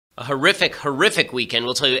A horrific, horrific weekend.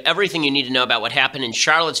 We'll tell you everything you need to know about what happened in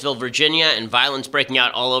Charlottesville, Virginia, and violence breaking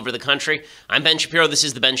out all over the country. I'm Ben Shapiro. This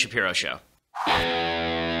is The Ben Shapiro Show.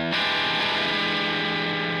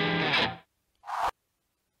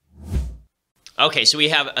 Okay, so we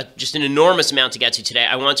have just an enormous amount to get to today.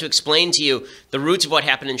 I want to explain to you the roots of what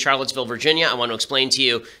happened in Charlottesville, Virginia. I want to explain to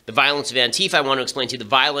you the violence of Antifa. I want to explain to you the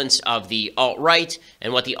violence of the alt-right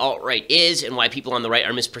and what the alt-right is and why people on the right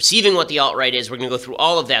are misperceiving what the alt-right is. We're going to go through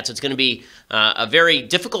all of that, so it's going to be a very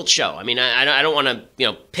difficult show. I mean, I don't want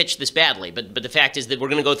to pitch this badly, but the fact is that we're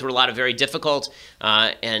going to go through a lot of very difficult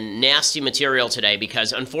and nasty material today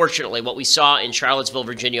because, unfortunately, what we saw in Charlottesville,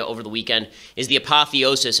 Virginia over the weekend is the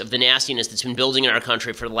apotheosis of the nastiness that's been building in our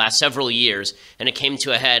country for the last several years, and it came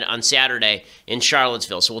to a head on Saturday in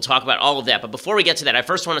Charlottesville. So we'll talk about all of that. But before we get to that, I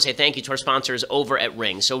first want to say thank you to our sponsors over at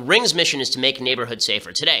Ring. So Ring's mission is to make neighborhoods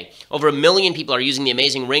safer. Today, over 1 million people are using the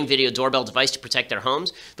amazing Ring video doorbell device to protect their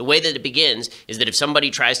homes. The way that it begins is that if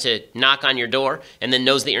somebody tries to knock on your door and then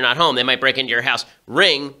knows that you're not home, they might break into your house.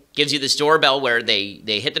 Ring gives you this doorbell where they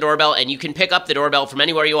hit the doorbell and you can pick up the doorbell from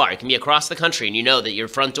anywhere you are. It can be across the country and you know that your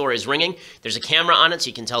front door is ringing. There's a camera on it so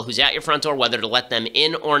you can tell who's at your front door, whether to let them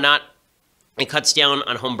in or not. It cuts down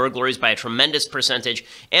on home burglaries by a tremendous percentage.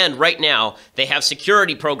 And right now, they have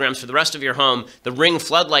security programs for the rest of your home. The Ring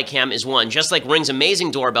Floodlight Cam is one. Just like Ring's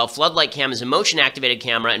amazing doorbell, Floodlight Cam is a motion-activated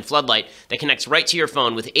camera and floodlight that connects right to your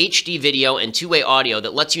phone with HD video and two-way audio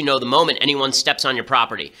that lets you know the moment anyone steps on your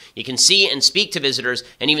property. You can see and speak to visitors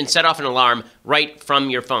and even set off an alarm right from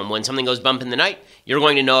your phone. When something goes bump in the night, you're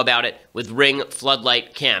going to know about it with Ring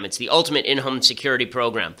Floodlight Cam. It's the ultimate in-home security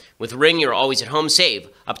program. With Ring, you're always at home. Save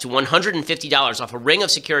up to $150 off a Ring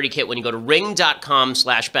of Security kit when you go to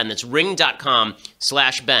ring.com/Ben. That's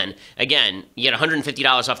ring.com/Ben. Again, you get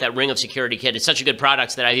 $150 off that Ring of Security kit. It's such a good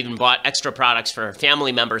product that I've even bought extra products for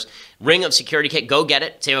family members. Ring of Security kit, go get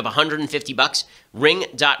it. Save up $150.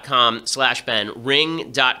 Ring.com/Ben.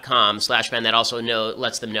 Ring.com/Ben. That also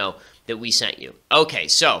lets them know that we sent you. Okay,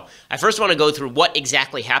 so I first want to go through what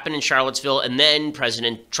exactly happened in Charlottesville and then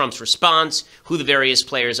President Trump's response, who the various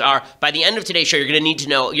players are. By the end of today's show, you're going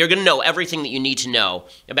to know everything that you need to know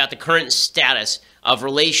about the current status of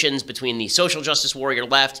relations between the social justice warrior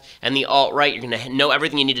left and the alt-right. You're going to know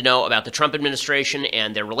everything you need to know about the Trump administration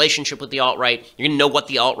and their relationship with the alt-right. You're going to know what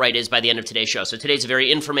the alt-right is by the end of today's show. So today's a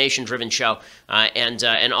very information-driven show, and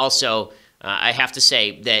also I have to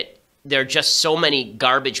say that there are just so many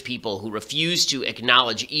garbage people who refuse to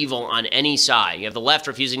acknowledge evil on any side. You have the left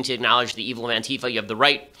refusing to acknowledge the evil of Antifa. You have the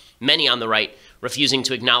right, many on the right, refusing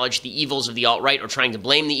to acknowledge the evils of the alt-right or trying to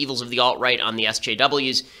blame the evils of the alt-right on the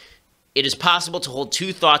SJWs. It is possible to hold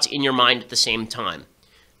two thoughts in your mind at the same time.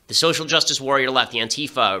 The social justice warrior left, the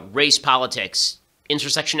Antifa, race politics,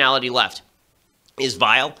 intersectionality left is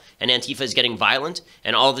vile, and Antifa is getting violent,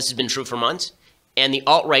 and all of this has been true for months. And the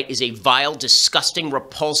alt-right is a vile, disgusting,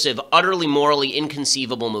 repulsive, utterly morally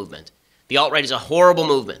inconceivable movement. The alt-right is a horrible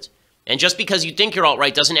movement. And just because you think you're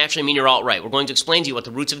alt-right doesn't actually mean you're alt-right. We're going to explain to you what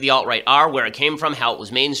the roots of the alt-right are, where it came from, how it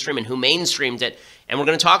was mainstream, and who mainstreamed it. And we're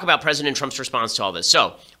going to talk about President Trump's response to all this.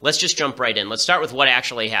 So let's just jump right in. Let's start with what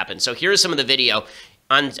actually happened. So here's some of the video.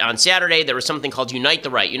 On Saturday, there was something called Unite the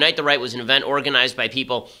Right. Unite the Right was an event organized by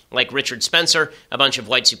people like Richard Spencer. A bunch of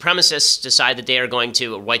white supremacists decide that they are going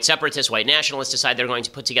to, or white separatists, white nationalists decide they're going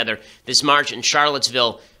to put together this march in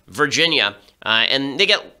Charlottesville, Virginia. And they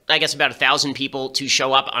get, I guess, about 1,000 people to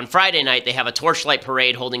show up. On Friday night, they have a torchlight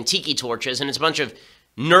parade holding tiki torches, and it's a bunch of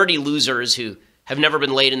nerdy losers who have never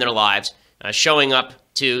been laid in their lives showing up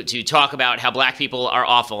to talk about how black people are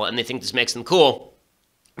awful, and they think this makes them cool.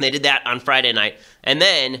 They did that on Friday night. And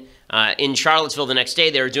then in Charlottesville the next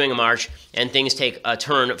day, they were doing a march, and things take a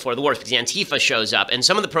turn for the worse because Antifa shows up. And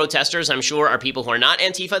some of the protesters, I'm sure, are people who are not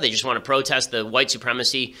Antifa. They just want to protest the white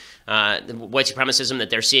supremacy, the white supremacism that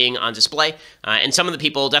they're seeing on display. And some of the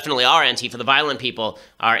people definitely are Antifa. The violent people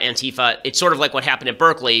are Antifa. It's sort of like what happened at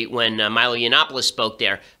Berkeley when Milo Yiannopoulos spoke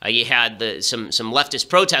there. You had some leftist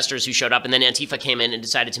protesters who showed up, and then Antifa came in and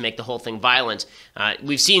decided to make the whole thing violent.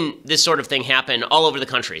 We've seen this sort of thing happen all over the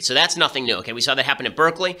country. So that's nothing new. Okay, we saw that happen at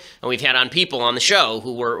Berkeley, and we've had on people on the show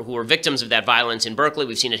who were victims of that violence in Berkeley.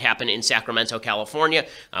 We've seen it happen in Sacramento, California.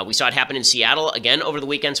 We saw it happen in Seattle again over the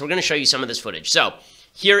weekend. So we're going to show you some of this footage. So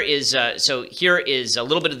here is a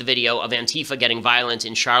little bit of the video of Antifa getting violent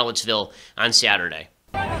in Charlottesville on Saturday.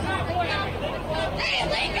 So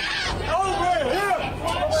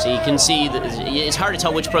you can see it's hard to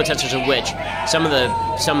tell which protesters are which. Some of the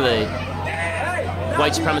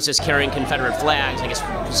white supremacists carrying Confederate flags. I guess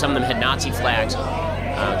some of them had Nazi flags.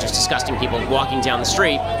 Just disgusting people walking down the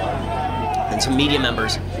street, and some media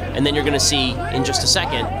members. And then you're going to see in just a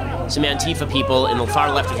second some Antifa people in the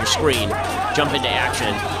far left of your screen jump into action,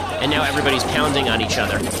 and now everybody's pounding on each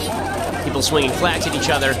other. People swinging flags at each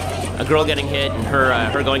other, a girl getting hit, and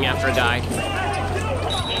her going after a guy.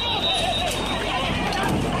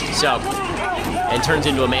 So, and turns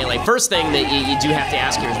into a melee. First thing that you do have to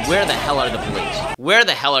ask here is, where the hell are the police? Where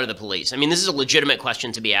the hell are the police? I mean, this is a legitimate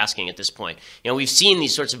question to be asking at this point. You know, we've seen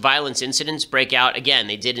these sorts of violence incidents break out. Again,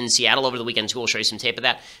 they did in Seattle over the weekend, too. We'll show you some tape of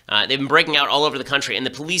that. They've been breaking out all over the country, and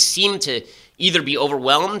the police seem to either be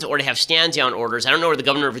overwhelmed or to have stand-down orders. I don't know where the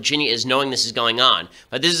governor of Virginia is knowing this is going on,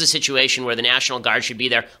 but this is a situation where the National Guard should be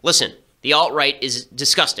there. Listen. The alt-right is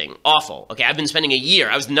disgusting, awful. Okay, I've been spending a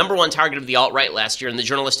year. I was the #1 target of the alt-right last year in the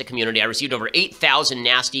journalistic community. I received over 8,000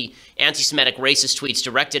 nasty, anti-Semitic, racist tweets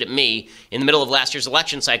directed at me in the middle of last year's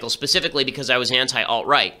election cycle, specifically because I was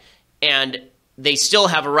anti-alt-right. And they still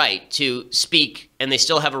have a right to speak, and they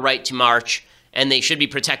still have a right to march, and they should be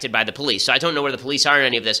protected by the police. So I don't know where the police are in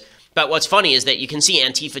any of this. But what's funny is that you can see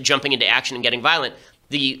Antifa jumping into action and getting violent.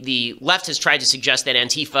 The left has tried to suggest that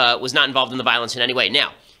Antifa was not involved in the violence in any way.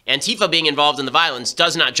 Now, Antifa being involved in the violence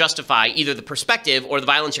does not justify either the perspective or the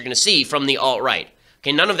violence you're going to see from the alt-right.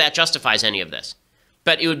 Okay, none of that justifies any of this.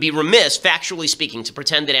 But it would be remiss, factually speaking, to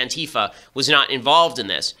pretend that Antifa was not involved in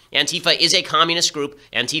this. Antifa is a communist group.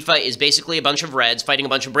 Antifa is basically a bunch of reds fighting a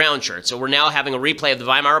bunch of brown shirts. So we're now having a replay of the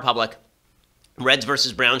Weimar Republic, reds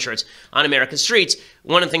versus brown shirts on America's streets.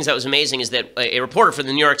 One of the things that was amazing is that a reporter for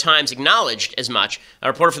the New York Times acknowledged as much. A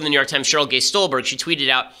reporter from the New York Times, Cheryl Gay Stolberg, she tweeted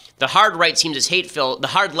out, the hard left seemed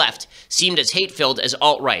as hate-filled as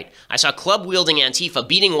alt-right. I saw club-wielding Antifa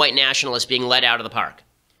beating white nationalists being led out of the park.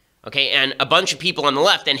 Okay, and a bunch of people on the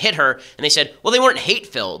left then hit her, and they said, well, they weren't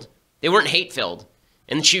hate-filled. They weren't hate-filled.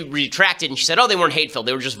 And then she retracted, and she said, oh, they weren't hate-filled.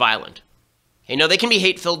 They were just violent. Okay, no, they can be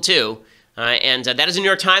hate-filled too. And that is a New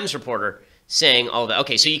York Times reporter saying all that.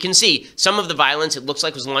 Okay, so you can see some of the violence, it looks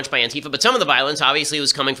like, was launched by Antifa, but some of the violence, obviously,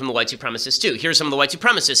 was coming from the white supremacists, too. Here's some of the white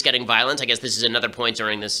supremacists getting violent. I guess this is another point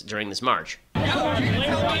during this march. You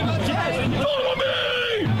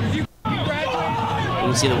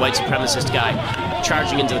can see the white supremacist guy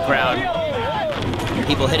charging into the crowd.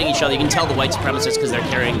 People hitting each other. You can tell the white supremacists because they're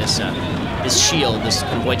carrying this this shield, this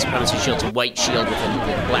kind of white supremacist shield. It's a white shield with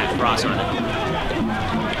a black cross on it.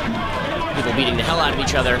 People beating the hell out of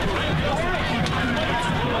each other.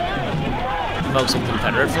 Folks with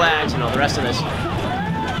Confederate flags and all the rest of this.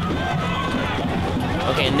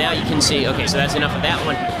 Okay, and now you can see. Okay, so that's enough of that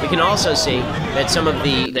one. We can also see that some of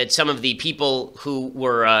the people who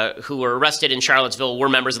were arrested in Charlottesville were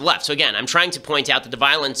members of the left. So again, I'm trying to point out that the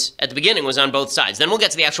violence at the beginning was on both sides. Then we'll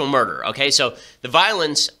get to the actual murder. Okay, so the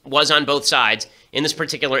violence was on both sides in this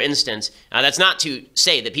particular instance. That's not to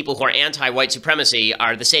say that people who are anti-white supremacy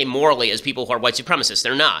are the same morally as people who are white supremacists.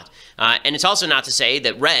 They're not. And it's also not to say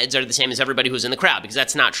that reds are the same as everybody who's in the crowd, because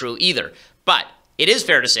that's not true either. But it is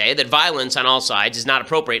fair to say that violence on all sides is not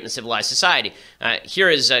appropriate in a civilized society. Here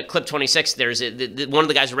is clip 26. There's one of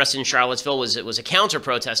the guys arrested in Charlottesville was a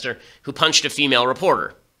counter-protester who punched a female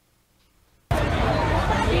reporter.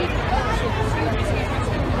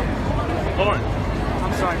 Lauren,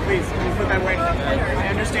 I'm sorry, please put that away. I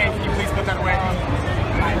understand, can you please put that away?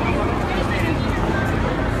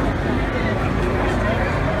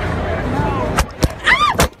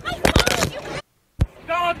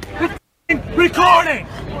 Recording!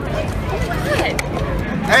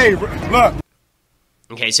 Hey, look.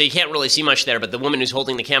 Okay, so you can't really see much there, but the woman who's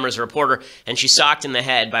holding the camera is a reporter, and she's socked in the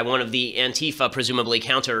head by one of the Antifa, presumably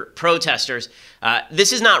counter-protesters.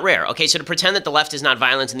 This is not rare, okay? So to pretend that the left is not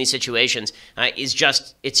violent in these situations it's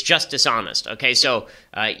just dishonest, okay? So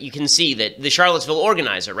you can see that the Charlottesville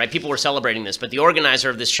organizer, right? People were celebrating this, but the organizer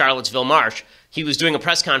of this Charlottesville march, he was doing a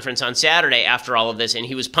press conference on Saturday after all of this, and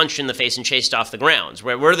he was punched in the face and chased off the grounds.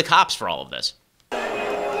 Where are the cops for all of this?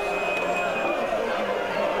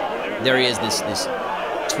 There he is, this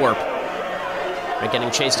twerp, right, getting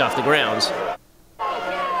chased off the grounds.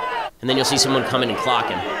 And then you'll see someone come in and clock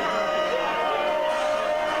him.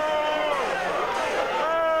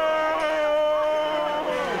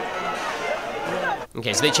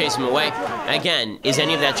 Okay, so they chase him away. Again, is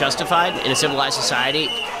any of that justified in a civilized society?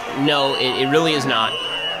 No, it really is not.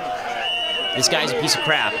 This guy's a piece of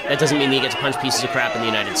crap. That doesn't mean that he gets to punch pieces of crap in the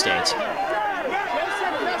United States.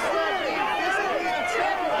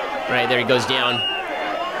 Right, there he goes down.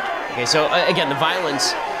 Okay, so again, the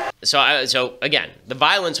violence. So again, the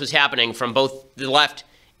violence was happening from both the left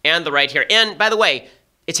and the right here. And by the way,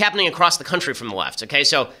 it's happening across the country from the left. Okay,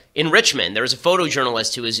 so in Richmond, there was a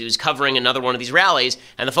photojournalist who was covering another one of these rallies,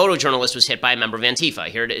 and the photojournalist was hit by a member of Antifa.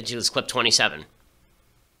 Here it is, clip 27.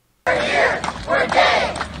 We're here, we're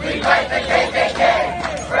gay, we fight the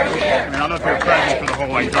KKK. We're I mean, I don't know if you're present for the whole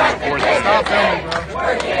like report. Stop filming,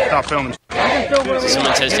 bro. Stop filming.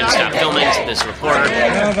 Someone says to him, stop filming to this reporter.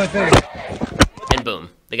 And boom,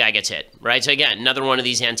 the guy gets hit, right? So again, another one of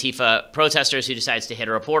these Antifa protesters who decides to hit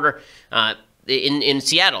a reporter. In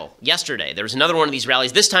Seattle yesterday, there was another one of these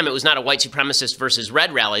rallies. This time it was not a white supremacist versus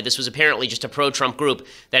red rally. This was apparently just a pro-Trump group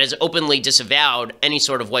that has openly disavowed any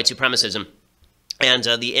sort of white supremacism. And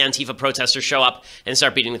the Antifa protesters show up and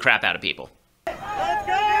start beating the crap out of people. Let's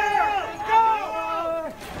go! Let's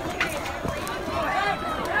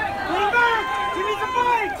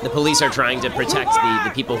go! The police are trying to protect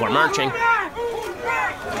the people who are marching.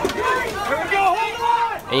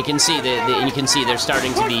 And you can see they're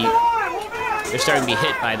starting to be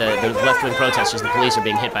hit by the left-wing protesters. The police are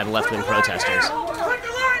being hit by the left-wing protesters.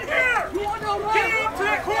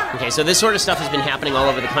 Okay, so this sort of stuff has been happening all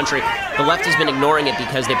over the country. The left has been ignoring it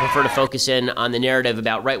because they prefer to focus in on the narrative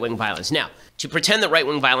about right-wing violence. Now, to pretend that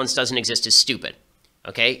right-wing violence doesn't exist is stupid.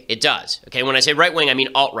 Okay, it does. Okay, when I say right-wing, I mean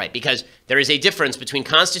alt-right, because there is a difference between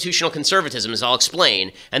constitutional conservatism, as I'll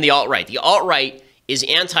explain, and the alt-right. The alt-right is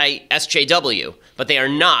anti-SJW, but they are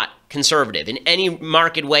not conservative in any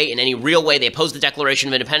marked way, in any real way. They oppose the Declaration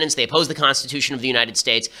of Independence. They oppose the Constitution of the United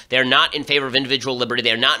States. They're not in favor of individual liberty.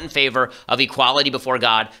 They're not in favor of equality before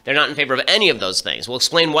God. They're not in favor of any of those things. We'll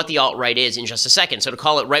explain what the alt-right is in just a second. So to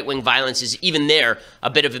call it right-wing violence is even there a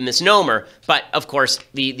bit of a misnomer. But, of course,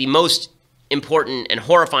 the most important and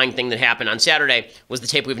horrifying thing that happened on Saturday was the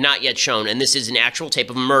tape we've not yet shown, and this is an actual tape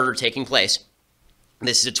of a murder taking place.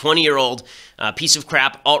 This is a 20-year-old piece of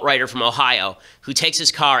crap alt-righter from Ohio who takes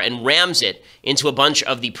his car and rams it into a bunch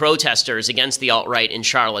of the protesters against the alt-right in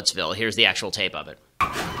Charlottesville. Here's the actual tape of it.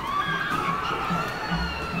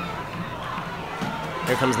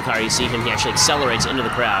 Here comes the car. You see him. He actually accelerates into the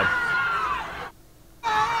crowd.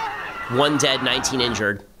 1 dead, 19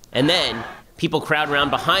 injured. And then people crowd around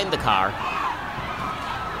behind the car,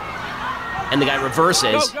 and the guy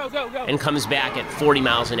reverses and comes back at 40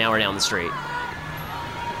 miles an hour down the street.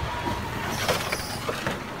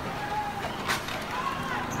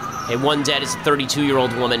 Okay, 1 dead is a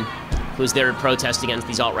 32-year-old woman who was there to protest against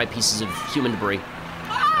these alt-right pieces of human debris.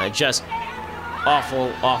 Just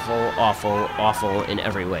awful, awful, awful, awful in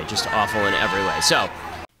every way. Just awful in every way. So,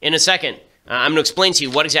 in a second, I'm going to explain to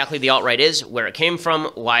you what exactly the alt-right is, where it came from,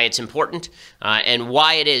 why it's important, and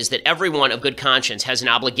why it is that everyone of good conscience has an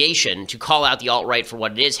obligation to call out the alt-right for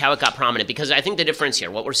what it is, how it got prominent. Because I think the difference here,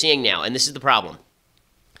 what we're seeing now, and this is the problem,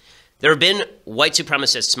 there have been white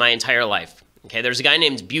supremacists my entire life. Okay, there's a guy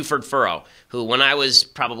named Buford Furrow, who when I was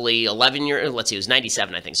probably 11 years, let's see, it was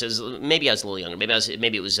 97, I think. So maybe I was a little younger. Maybe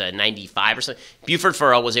it was 95 or something. Buford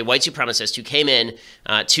Furrow was a white supremacist who came in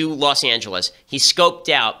to Los Angeles. He scoped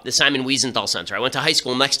out the Simon Wiesenthal Center. I went to high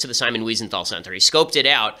school next to the Simon Wiesenthal Center. He scoped it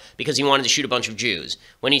out because he wanted to shoot a bunch of Jews.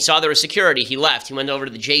 When he saw there was security, he left. He went over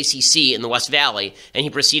to the JCC in the West Valley, and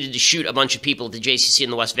he proceeded to shoot a bunch of people at the JCC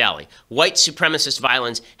in the West Valley. White supremacist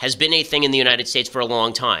violence has been a thing in the United States for a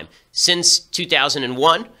long time. Since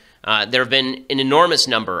 2001, there have been an enormous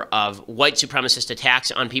number of white supremacist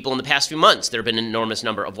attacks on people in the past few months. There have been an enormous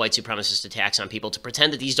number of white supremacist attacks on people. To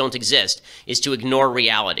pretend that these don't exist is to ignore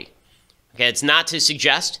reality. Okay, it's not to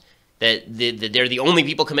suggest that they're the only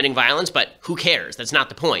people committing violence, but who cares? That's not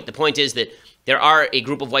the point. The point is that there are a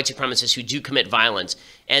group of white supremacists who do commit violence,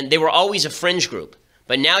 and they were always a fringe group.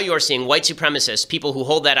 But now you are seeing white supremacists, people who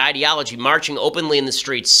hold that ideology, marching openly in the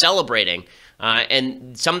streets, celebrating,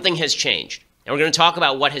 and something has changed. And we're going to talk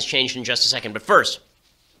about what has changed in just a second. But first,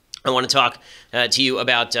 I want to talk to you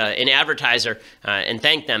about an advertiser and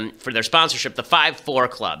thank them for their sponsorship, the 5-4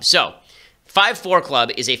 Club. So, 5-4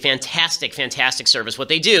 Club is a fantastic, fantastic service. What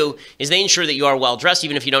they do is they ensure that you are well-dressed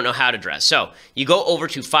even if you don't know how to dress. So you go over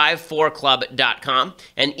to 54club.com,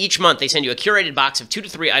 and each month they send you a curated box of 2 to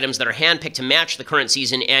 3 items that are handpicked to match the current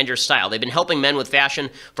season and your style. They've been helping men with fashion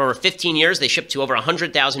for over 15 years. They ship to over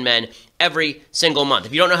 100,000 men every single month.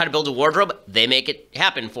 If you don't know how to build a wardrobe, they make it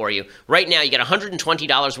happen for you. Right now, you get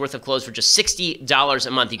 $120 worth of clothes for just $60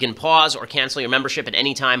 a month. You can pause or cancel your membership at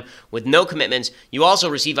any time with no commitments. You also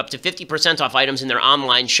receive up to 50% off items in their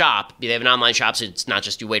online shop. They have an online shop, so it's not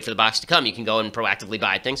just you wait for the box to come. You can go and proactively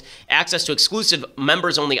buy things. Access to exclusive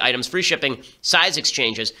members-only items, free shipping, size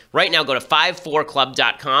exchanges. Right now, go to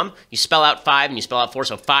 54club.com. You spell out 5 and you spell out 4,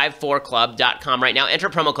 so 54club.com right now. Enter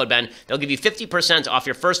promo code Ben. They'll give you 50% off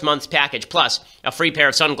your first month's package plus a free pair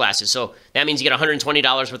of sunglasses. So that means you get $120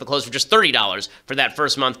 worth of clothes for just $30 for that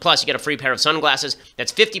first month. Plus, you get a free pair of sunglasses.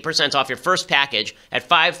 That's 50% off your first package at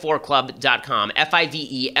 54club.com.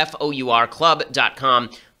 FIVEFOUR club.com.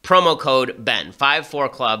 Promo code Ben.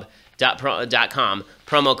 54club.com. 543club.com,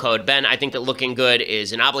 promo code Ben. I think that looking good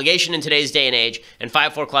is an obligation in today's day and age, and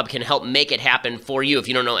 54 Club can help make it happen for you. If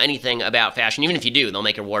you don't know anything about fashion, even if you do, they'll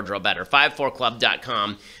make your wardrobe better.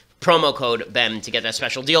 54club.com, promo code Ben to get that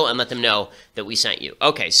special deal and let them know that we sent you.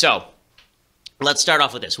 Okay, so let's start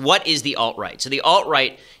off with this. What is the alt-right? So the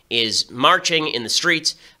alt-right is marching in the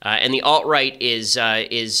streets, and the alt-right is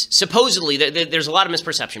supposedly, there's a lot of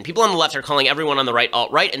misperception. People on the left are calling everyone on the right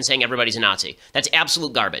alt-right and saying everybody's a Nazi. That's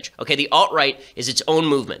absolute garbage. Okay, the alt-right is its own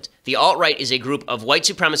movement. The alt-right is a group of white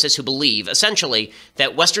supremacists who believe, essentially,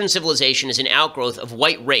 that Western civilization is an outgrowth of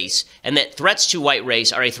white race, and that threats to white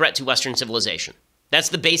race are a threat to Western civilization. That's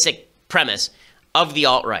the basic premise of the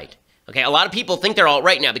alt-right. Okay, a lot of people think they're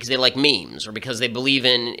alt-right now because they like memes or because they believe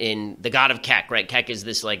in the god of Kek, right? Kek is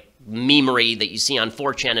this like memery that you see on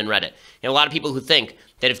 4chan and Reddit. A lot of people who think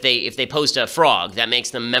that if they post a frog, that makes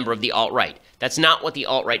them a member of the alt-right. That's not what the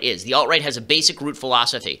alt-right is. The alt-right has a basic root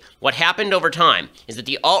philosophy. What happened over time is that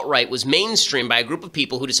the alt-right was mainstreamed by a group of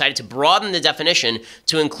people who decided to broaden the definition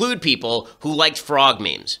to include people who liked frog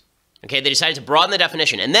memes. Okay, they decided to broaden the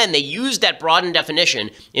definition, and then they used that broadened definition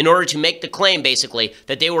in order to make the claim, basically,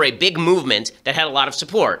 that they were a big movement that had a lot of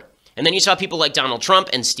support. And then you saw people like Donald Trump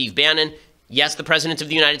and Steve Bannon, yes, the President of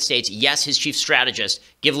the United States, yes, his chief strategist,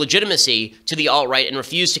 give legitimacy to the alt-right and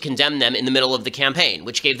refuse to condemn them in the middle of the campaign,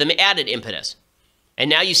 which gave them added impetus. And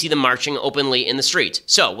now you see them marching openly in the streets.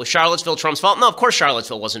 So, was Charlottesville Trump's fault? No, of course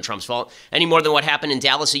Charlottesville wasn't Trump's fault, any more than what happened in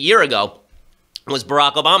Dallas a year ago was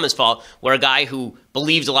Barack Obama's fault, where a guy who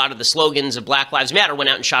believed a lot of the slogans of Black Lives Matter went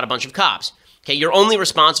out and shot a bunch of cops. Okay, you're only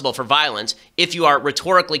responsible for violence if you are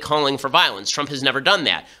rhetorically calling for violence. Trump has never done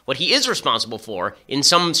that. What he is responsible for, in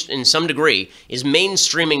some degree, is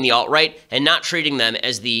mainstreaming the alt-right and not treating them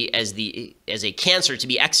as a cancer to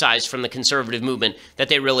be excised from the conservative movement that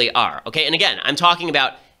they really are. Okay, and again, I'm talking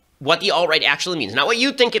about what the alt-right actually means, not what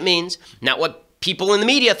you think it means, not what people in the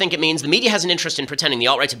media think it means. The media has an interest in pretending the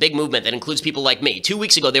alt-right's a big movement that includes people like me. 2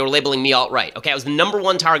 weeks ago, they were labeling me alt-right. Okay, I was the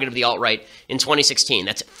 #1 target of the alt-right in 2016.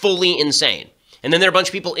 That's fully insane. And then there are a bunch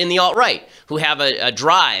of people in the alt-right who have a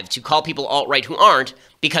drive to call people alt-right who aren't,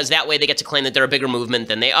 because that way they get to claim that they're a bigger movement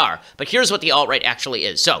than they are. But here's what the alt-right actually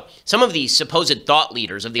is. So some of the supposed thought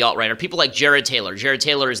leaders of the alt-right are people like Jared Taylor. Jared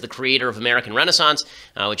Taylor is the creator of American Renaissance,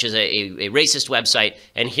 which is a racist website.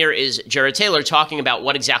 And here is Jared Taylor talking about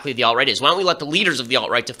what exactly the alt-right is. Why don't we let the leaders of the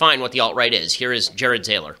alt-right define what the alt-right is? Here is Jared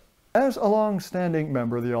Taylor. As a long-standing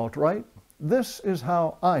member of the alt-right, this is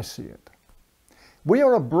how I see it. We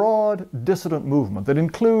are a broad dissident movement that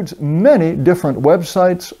includes many different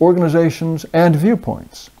websites, organizations, and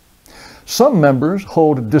viewpoints. Some members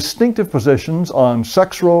hold distinctive positions on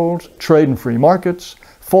sex roles, trade and free markets,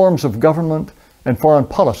 forms of government, and foreign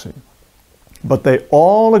policy. But they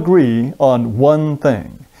all agree on one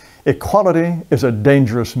thing: equality is a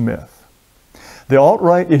dangerous myth. The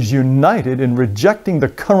alt-right is united in rejecting the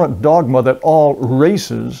current dogma that all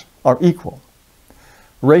races are equal.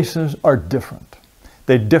 Races are different.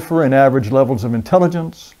 They differ in average levels of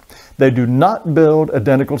intelligence. They do not build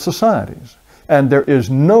identical societies. And there is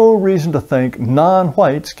no reason to think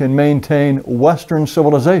non-whites can maintain Western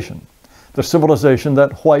civilization, the civilization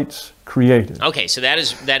that whites created. Okay, so that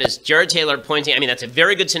is Jared Taylor pointing. I mean, that's a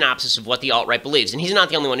very good synopsis of what the alt-right believes. And he's not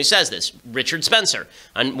the only one who says this. Richard Spencer,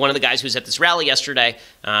 one of the guys who was at this rally yesterday,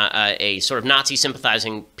 a sort of Nazi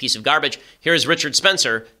sympathizing piece of garbage. Here is Richard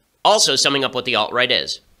Spencer also summing up what the alt-right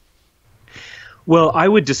is. Well, I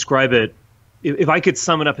would describe it, if I could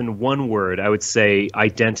sum it up in one word, I would say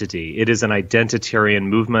identity. It is an identitarian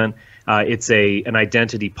movement. It's an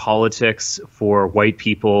identity politics for white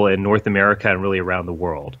people in North America and really around the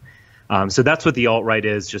world. So that's what the alt-right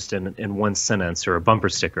is, just in one sentence or a bumper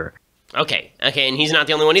sticker. Okay, and he's not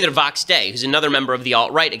the only one either. Vox Day, who's another member of the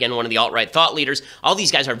alt-right, again, one of the alt-right thought leaders. All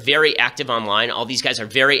these guys are very active online. All these guys are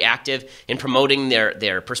very active in promoting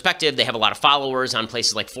their perspective. They have a lot of followers on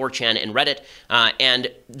places like 4chan and Reddit,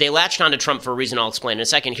 and they latched onto Trump for a reason I'll explain in a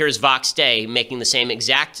second. Here's Vox Day making the same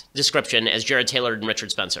exact description as Jared Taylor and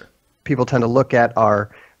Richard Spencer. People tend to look at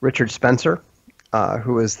our Richard Spencer,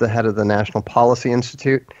 who is the head of the National Policy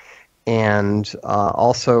Institute, and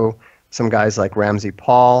also some guys like Ramsey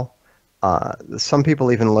Paul. Some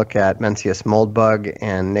people even look at Mencius Moldbug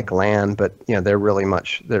and Nick Land, but they're really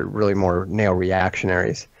more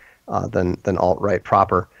neo-reactionaries than alt-right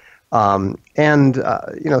proper. Some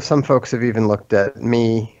folks have even looked at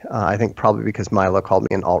me. I think probably because Milo called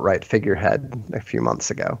me an alt-right figurehead a few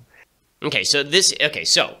months ago. Okay, so this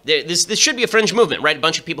should be a fringe movement, right? A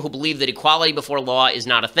bunch of people who believe that equality before law is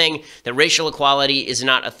not a thing, that racial equality is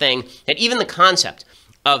not a thing, that even the concept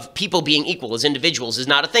of people being equal as individuals is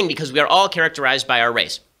not a thing because we are all characterized by our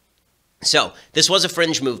race. So this was a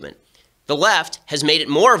fringe movement. The left has made it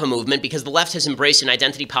more of a movement because the left has embraced an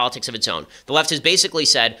identity politics of its own. The left has basically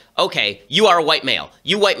said, okay, you are a white male.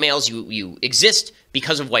 You white males, you exist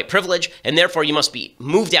because of white privilege, and therefore you must be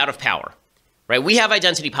moved out of power. Right? We have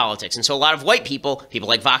identity politics. And so a lot of white people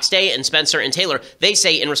like Vox Day and Spencer and Taylor, they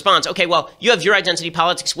say in response, okay, well, you have your identity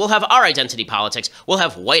politics. We'll have our identity politics. We'll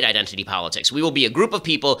have white identity politics. We will be a group of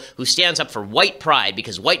people who stands up for white pride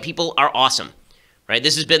because white people are awesome. Right?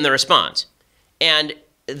 This has been the response. And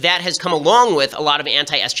that has come along with a lot of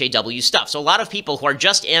anti-SJW stuff. So a lot of people who are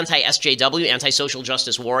just anti-SJW, anti-social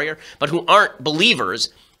justice warrior, but who aren't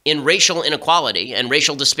believers in racial inequality and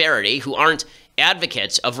racial disparity, who aren't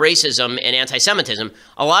advocates of racism and anti-Semitism,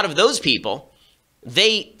 a lot of those people,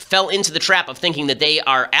 they fell into the trap of thinking that they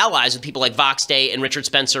are allies with people like Vox Day and Richard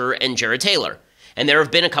Spencer and Jared Taylor. And there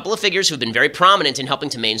have been a couple of figures who have been very prominent in helping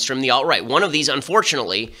to mainstream the alt-right. One of these,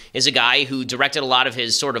 unfortunately, is a guy who directed a lot of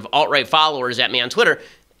his sort of alt-right followers at me on Twitter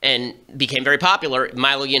and became very popular,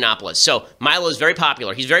 Milo Yiannopoulos. So Milo is very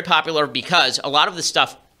popular. He's very popular because a lot of the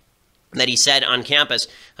stuff that he said on campus,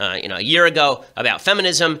 a year ago about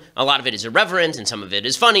feminism, a lot of it is irreverent, and some of it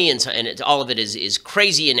is funny, and all of it is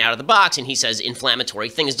crazy and out of the box, and he says inflammatory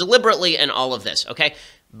things deliberately and all of this, okay?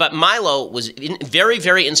 But Milo was very,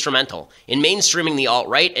 very instrumental in mainstreaming the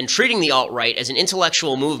alt-right and treating the alt-right as an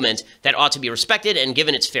intellectual movement that ought to be respected and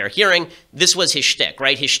given its fair hearing. This was his shtick,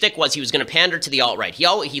 right? His shtick was he was going to pander to the alt-right.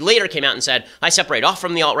 He later came out and said, I separate off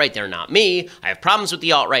from the alt-right. They're not me. I have problems with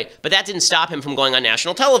the alt-right. But that didn't stop him from going on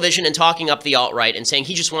national television and talking up the alt-right and saying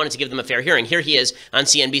he just wanted to give them a fair hearing. Here he is on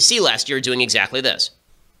CNBC last year doing exactly this.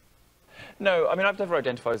 No, I mean, I've never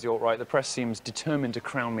identified as the alt-right. The press seems determined to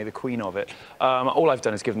crown me the queen of it. All I've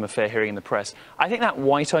done is give them a fair hearing in the press. I think that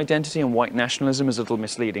white identity and white nationalism is a little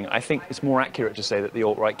misleading. I think it's more accurate to say that the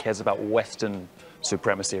alt-right cares about Western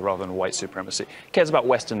supremacy rather than white supremacy. It cares about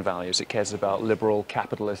Western values. It cares about liberal,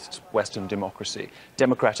 capitalist, Western democracy,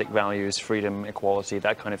 democratic values, freedom, equality,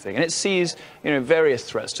 that kind of thing. And it sees, various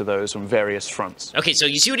threats to those on various fronts. Okay, so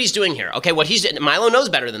you see what he's doing here. Okay, Milo knows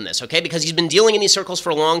better than this, okay, because he's been dealing in these circles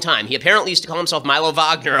for a long time. He apparently used to call himself Milo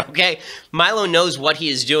Wagner, okay? Milo knows what he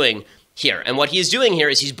is doing here. And what he is doing here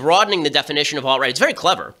is he's broadening the definition of alt-right. It's very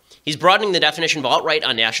clever. He's broadening the definition of alt-right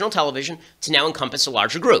on national television to now encompass a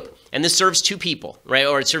larger group. And this serves two people, right?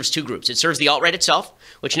 Or it serves two groups. It serves the alt-right itself,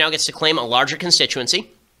 which now gets to claim a larger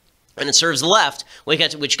constituency. And it serves the left,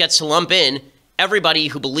 which gets to lump in everybody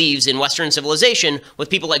who believes in Western civilization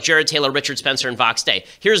with people like Jared Taylor, Richard Spencer, and Vox Day.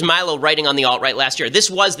 Here's Milo writing on the alt-right last year.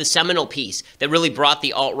 This was the seminal piece that really brought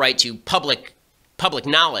the alt-right to public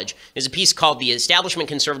knowledge. There's a piece called The Establishment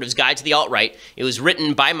Conservatives' Guide to the Alt-Right. It was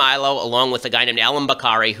written by Milo along with a guy named Alan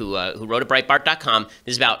Bakari who wrote at Breitbart.com.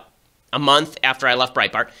 This is about a month after I left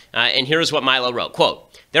Breitbart. And here's what Milo wrote.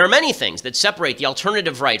 Quote, there are many things that separate the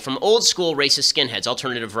alternative right from old-school racist skinheads.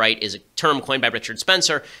 Alternative right is a term coined by Richard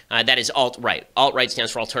Spencer. That is alt-right. Alt-right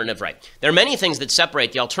stands for alternative right. There are many things that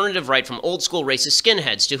separate the alternative right from old-school racist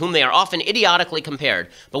skinheads to whom they are often idiotically compared.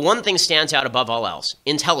 But one thing stands out above all else: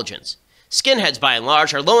 intelligence. Skinheads, by and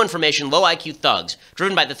large, are low-information, low-IQ thugs,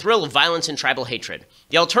 driven by the thrill of violence and tribal hatred.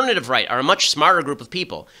 The alternative right are a much smarter group of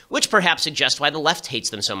people, which perhaps suggests why the left hates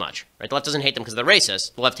them so much. Right? The left doesn't hate them because they're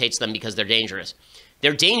racist. The left hates them because they're dangerous.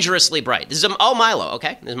 They're dangerously bright. This is all Milo,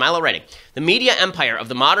 okay? This is Milo writing. The media empire of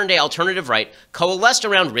the modern-day alternative right coalesced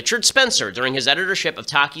around Richard Spencer during his editorship of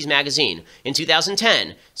Takis magazine. In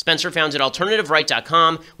 2010, Spencer founded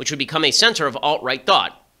AlternativeRight.com, which would become a center of alt-right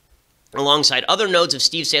thought. Alongside other nodes of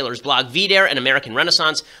Steve Saylor's blog VDare and American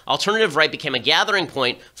Renaissance, Alternative Right became a gathering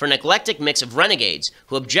point for an eclectic mix of renegades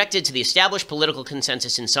who objected to the established political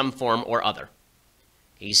consensus in some form or other.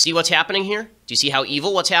 You see what's happening here? Do you see how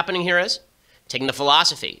evil what's happening here is? Taking the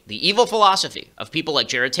philosophy, the evil philosophy of people like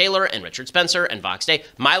Jared Taylor and Richard Spencer and Vox Day.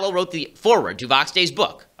 Milo wrote the foreword to Vox Day's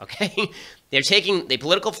book, okay? They're taking the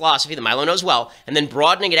political philosophy that Milo knows well and then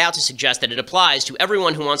broadening it out to suggest that it applies to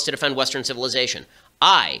everyone who wants to defend Western civilization.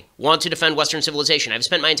 I want to defend Western civilization. I've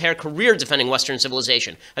spent my entire career defending Western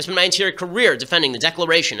civilization. I've spent my entire career defending the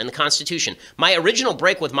Declaration and the Constitution. My original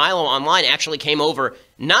break with Milo online actually came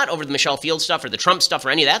not over the Michelle Field stuff or the Trump stuff or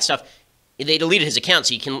any of that stuff. They deleted his account,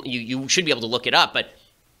 so you should be able to look it up. But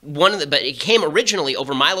it came originally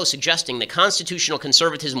over Milo suggesting that constitutional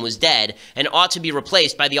conservatism was dead and ought to be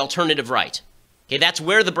replaced by the alternative right. Okay, that's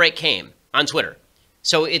where the break came on Twitter.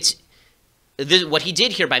 So what he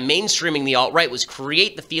did here by mainstreaming the alt-right was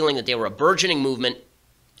create the feeling that they were a burgeoning movement. It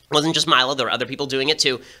wasn't just Milo, there were other people doing it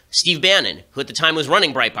too. Steve Bannon, who at the time was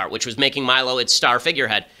running Breitbart, which was making Milo its star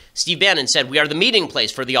figurehead, Steve Bannon said, we are the meeting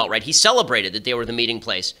place for the alt-right. He celebrated that they were the meeting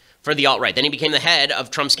place for the alt-right. Then he became the head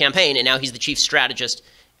of Trump's campaign, and now he's the chief strategist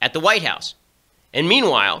at the White House. And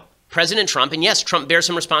meanwhile, President Trump, and yes, Trump bears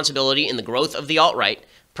some responsibility in the growth of the alt-right.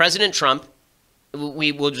 President Trump,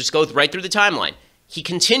 we will just go right through the timeline. He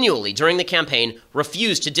continually, during the campaign,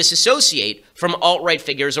 refused to disassociate from alt-right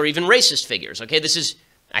figures or even racist figures. Okay, this is,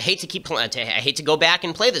 I hate to go back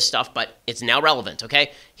and play this stuff, but it's now relevant.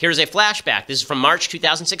 Okay, here's a flashback. This is from March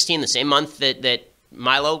 2016, the same month that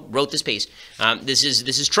Milo wrote this piece. This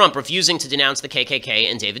is Trump refusing to denounce the KKK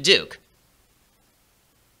and David Duke.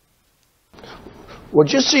 Well,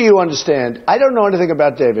 just so you understand, I don't know anything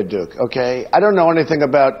about David Duke, okay? I don't know anything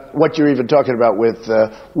about what you're even talking about with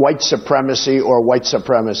white supremacy or white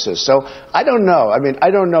supremacists. So I don't know. I mean, I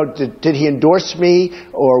don't know, did he endorse me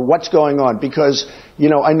or what's going on? Because, you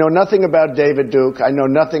know, I know nothing about David Duke. I know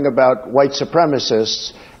nothing about white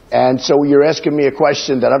supremacists. And so you're asking me a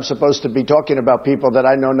question that I'm supposed to be talking about people that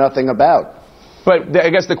I know nothing about. But I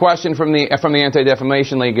guess the question from the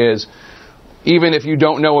Anti-Defamation League is, even if you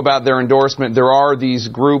don't know about their endorsement, there are these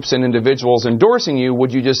groups and individuals endorsing you.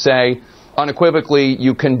 Would you just say unequivocally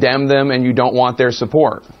you condemn them and you don't want their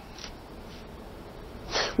support?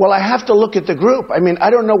 Well, I have to look at the group. I mean, I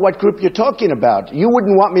don't know what group you're talking about. You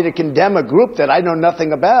wouldn't want me to condemn a group that I know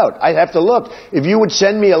nothing about. I'd have to look. If you would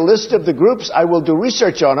send me a list of the groups, I will do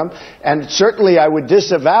research on them. And certainly I would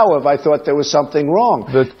disavow if I thought there was something wrong.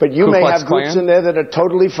 But you may have groups in there that are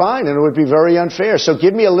totally fine, and it would be very unfair. So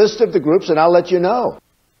give me a list of the groups, and I'll let you know.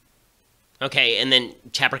 Okay, and then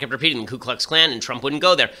Tapper kept repeating the Ku Klux Klan, and Trump wouldn't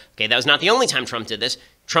go there. Okay, that was not the only time Trump did this.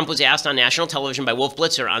 Trump was asked on national television by Wolf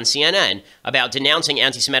Blitzer on CNN about denouncing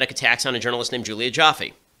anti-Semitic attacks on a journalist named Julia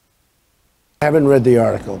Joffe. I haven't read the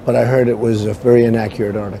article, but I heard it was a very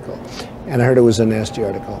inaccurate article, and I heard it was a nasty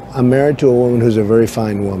article. I'm married to a woman who's a very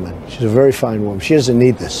fine woman. She's a very fine woman. She doesn't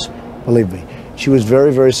need this, believe me. She was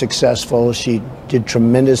very, very successful. She did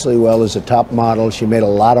tremendously well as a top model. She made a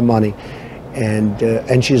lot of money.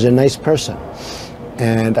 And she's a nice person.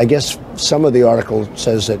 And I guess some of the article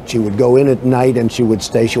says that she would go in at night and she would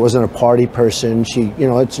stay. She wasn't a party person. She, you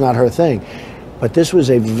know, it's not her thing. But this is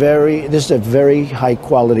a very high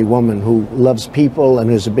quality woman who loves people and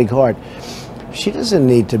has a big heart. She doesn't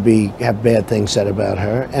need to have bad things said about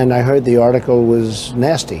her. And I heard the article was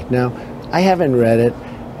nasty. Now, I haven't read it,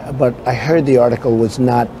 but I heard the article was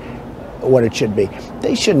not what it should be.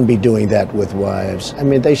 They shouldn't be doing that with wives. I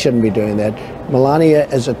mean, they shouldn't be doing that. Melania,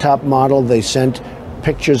 as a top model, they sent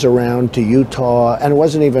pictures around to Utah, and it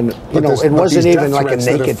wasn't even, you know, it wasn't even like a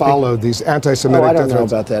naked. Followed these anti-Semitic. Oh, I don't know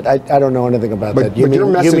about that. I don't know anything about that. You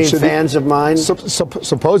mean fans of mine?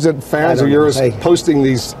 Supposed fans of yours posting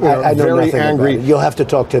these very angry. You'll have to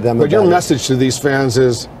talk to them. But your message to these fans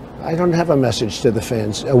is? I don't have a message to the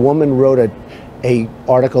fans. A woman wrote a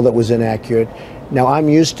article that was inaccurate. Now, I'm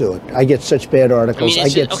used to it. I get such bad articles.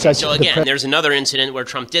 So again, there's another incident where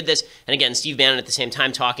Trump did this. And again, Steve Bannon at the same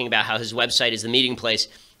time talking about how his website is the meeting place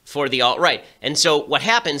for the alt-right. And so what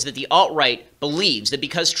happens that the alt-right believes that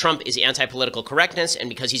because Trump is anti-political correctness and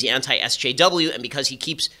because he's anti-SJW and because he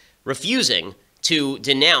keeps refusing to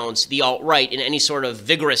denounce the alt-right in any sort of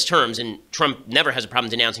vigorous terms, and Trump never has a problem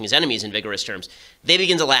denouncing his enemies in vigorous terms, they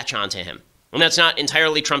begin to latch on to him. And that's not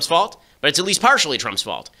entirely Trump's fault, but it's at least partially Trump's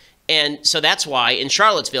fault. And so that's why in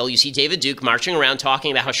Charlottesville, you see David Duke marching around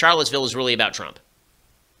talking about how Charlottesville is really about Trump.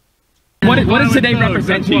 What does today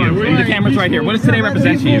represent to you? And the camera's right here. What does today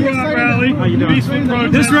represent to you? How you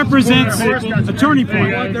doing? This represents a turning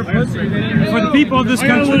point for the people of this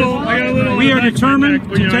country. We are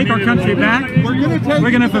determined to take our country back.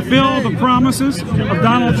 We're going to fulfill the promises of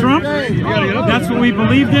Donald Trump. That's what we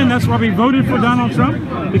believed in. That's why we voted for Donald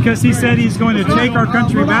Trump, because he said he's going to take our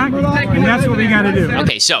country back, and that's what we got to do.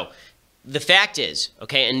 Okay, so the fact is,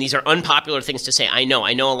 okay, and these are unpopular things to say. I know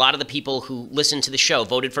a lot of the people who listen to the show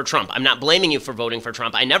voted for Trump. I'm not blaming you for voting for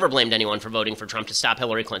Trump. I never blamed anyone for voting for Trump to stop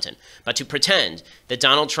Hillary Clinton. But to pretend that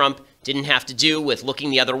Donald Trump didn't have to do with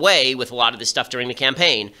looking the other way with a lot of this stuff during the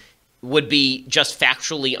campaign would be just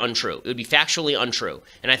factually untrue. It would be factually untrue.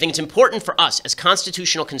 And I think it's important for us as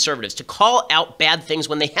constitutional conservatives to call out bad things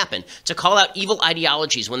when they happen, to call out evil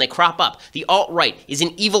ideologies when they crop up. The alt-right is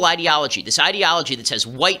an evil ideology, this ideology that says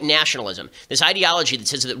white nationalism, this ideology that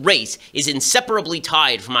says that race is inseparably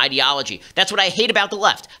tied from ideology. That's what I hate about the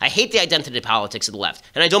left. I hate the identity politics of the left,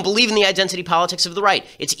 and I don't believe in the identity politics of the right.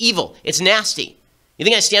 It's evil. It's nasty. You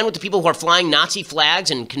think I stand with the people who are flying Nazi flags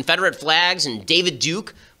and Confederate flags and David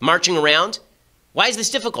Duke marching around? Why is this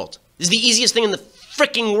difficult? This is the easiest thing in the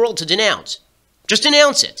fricking world to denounce. Just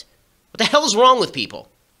denounce it. What the hell is wrong with people?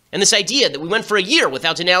 And this idea that we went for a year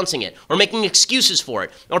without denouncing it, or making excuses for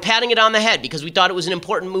it, or patting it on the head because we thought it was an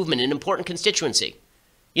important movement, an important constituency.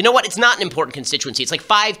 You know what? It's not an important constituency. It's like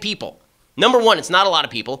 5 people. Number one, it's not a lot of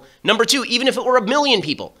people. Number two, even if it were 1 million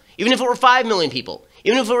people, even if it were 5 million people,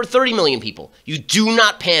 Even if it were 30 million people, you do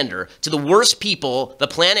not pander to the worst people the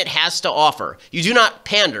planet has to offer. You do not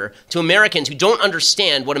pander to Americans who don't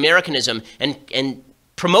understand what Americanism and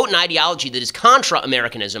promote an ideology that is contra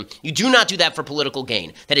Americanism. You do not do that for political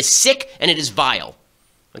gain. That is sick and it is vile.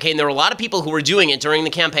 Okay, and there are a lot of people who were doing it during the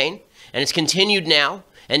campaign, and it's continued now,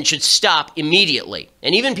 and should stop immediately.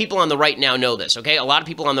 And even people on the right now know this, okay? A lot of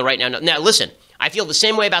people on the right now know. Now, listen, I feel the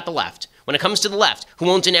same way about the left. When it comes to the left, who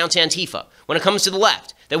won't denounce Antifa. When it comes to the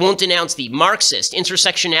left, that won't denounce the Marxist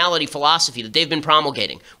intersectionality philosophy that they've been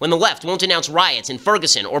promulgating. When the left won't denounce riots in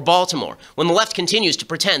Ferguson or Baltimore. When the left continues to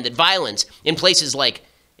pretend that violence in places like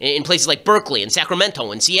Berkeley and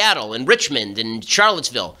Sacramento and Seattle and Richmond and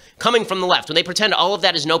Charlottesville, coming from the left, when they pretend all of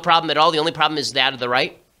that is no problem at all, the only problem is that of the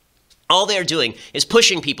right, all they're doing is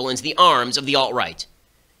pushing people into the arms of the alt-right.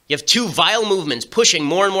 You have two vile movements pushing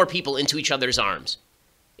more and more people into each other's arms.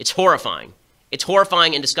 It's horrifying. It's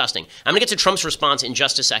horrifying and disgusting. I'm going to get to Trump's response in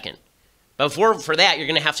just a second. But for that, you're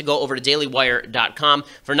going to have to go over to dailywire.com.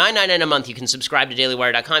 For $9.99 a month, you can subscribe to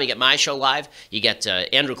dailywire.com. You get my show live. You get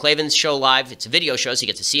Andrew Klavan's show live. It's a video show, so you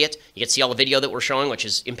get to see it. You get to see all the video that we're showing, which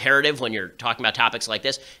is imperative when you're talking about topics like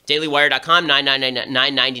this. dailywire.com,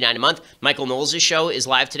 $9.99 a month. Michael Knowles' show is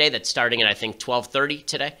live today. That's starting at, I think, 12:30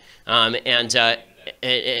 today. I'm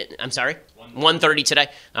sorry? 1:30 today,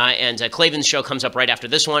 and Klavan's show comes up right after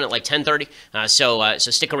this one at like 10:30. So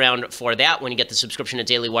stick around for that when you get the subscription at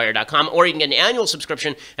dailywire.com, or you can get an annual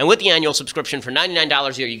subscription. And with the annual subscription for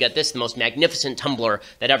 $99 a year, you get this, the most magnificent tumbler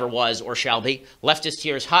that ever was or shall be. Leftist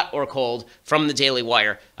tears, hot or cold, from the Daily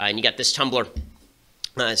Wire, and you get this tumbler.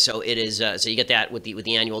 So it is. So you get that with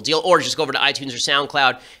the annual deal, or just go over to iTunes or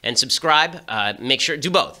SoundCloud and subscribe. Make sure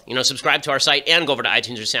do both. Subscribe to our site and go over to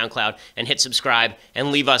iTunes or SoundCloud and hit subscribe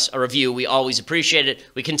and leave us a review. We always appreciate it.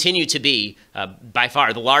 We continue to be by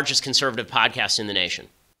far the largest conservative podcast in the nation.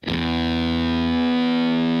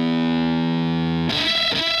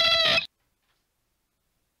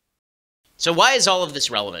 So why is all of this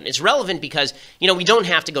relevant? It's relevant because, we don't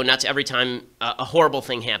have to go nuts every time a horrible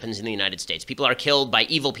thing happens in the United States. People are killed by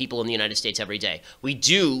evil people in the United States every day. We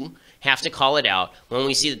do have to call it out when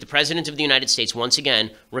we see that the President of the United States, once again,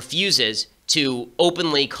 refuses to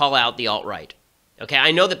openly call out the alt-right. Okay, I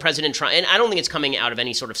know that President Trump, and I don't think it's coming out of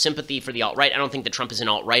any sort of sympathy for the alt-right. I don't think that Trump is an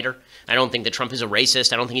alt-righter. I don't think that Trump is a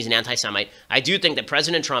racist. I don't think he's an anti-Semite. I do think that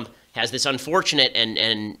President Trump has this unfortunate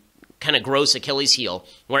and kind of gross Achilles heel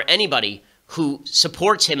where anybody who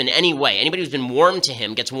supports him in any way, anybody who's been warm to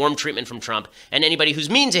him gets warm treatment from Trump, and anybody who's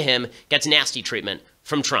mean to him gets nasty treatment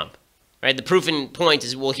from Trump. Right? The proof in point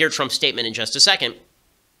is we'll hear Trump's statement in just a second,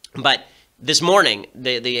 but this morning,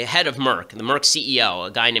 the head of Merck, the Merck CEO,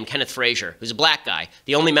 a guy named Kenneth Frazier, who's a black guy,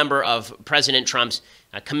 the only member of President Trump's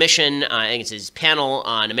commission, I think it's his panel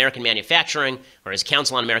on American manufacturing, or his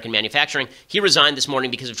council on American manufacturing, he resigned this morning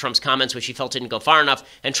because of Trump's comments, which he felt didn't go far enough,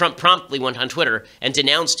 and Trump promptly went on Twitter and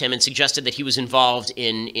denounced him and suggested that he was involved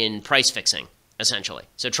in price fixing, essentially.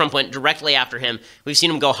 So Trump went directly after him. We've seen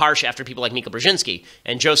him go harsh after people like Mika Brzezinski,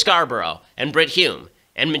 and Joe Scarborough, and Britt Hume,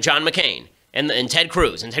 and John McCain, and Ted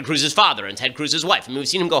Cruz, and Ted Cruz's father, and Ted Cruz's wife. I mean, we've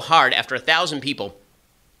seen him go hard after 1,000 people.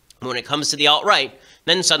 When it comes to the alt-right,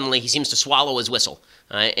 then suddenly he seems to swallow his whistle.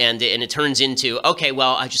 And it turns into, okay,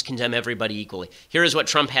 well, I just condemn everybody equally. Here is what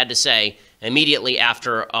Trump had to say immediately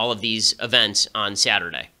after all of these events on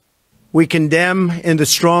Saturday. We condemn in the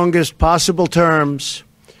strongest possible terms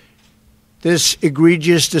this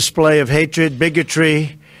egregious display of hatred,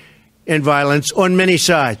 bigotry, and violence on many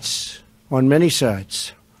sides. On many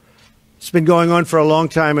sides. It's been going on for a long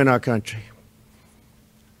time in our country.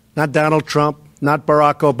 Not Donald Trump, not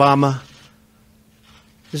Barack Obama.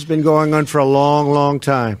 This has been going on for a long, long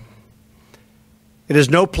time. It has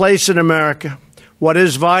no place in America. What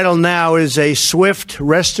is vital now is a swift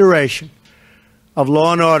restoration of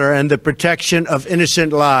law and order and the protection of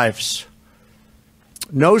innocent lives.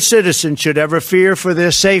 No citizen should ever fear for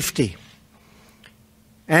their safety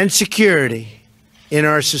and security in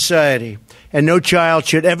our society. And no child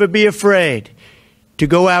should ever be afraid to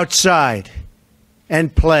go outside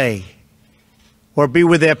and play or be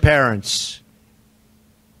with their parents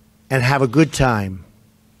and have a good time.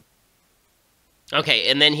 Okay,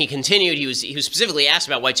 and then he continued. He was specifically asked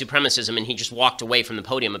about white supremacism, and he just walked away from the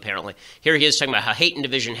podium, apparently. Here he is talking about how hate and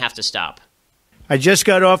division have to stop. I just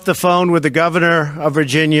got off the phone with the governor of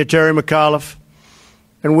Virginia, Terry McAuliffe,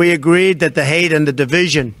 and we agreed that the hate and the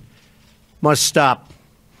division must stop,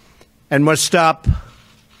 and must stop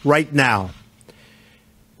right now.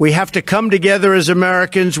 We have to come together as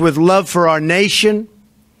Americans with love for our nation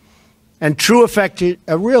and true affection,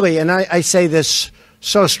 really, and I say this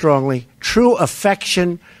so strongly, true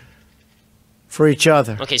affection for for each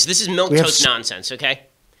other. Okay, so this is milquetoast nonsense, okay?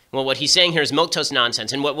 Well, what he's saying here is milquetoast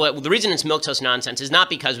nonsense. And the reason it's milquetoast nonsense is not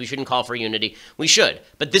because we shouldn't call for unity. We should.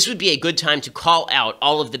 But this would be a good time to call out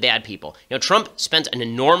all of the bad people. You know, Trump spent an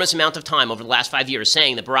enormous amount of time over the last 5 years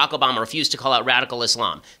saying that Barack Obama refused to call out radical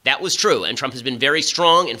Islam. That was true. And Trump has been very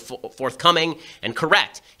strong and forthcoming and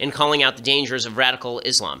correct in calling out the dangers of radical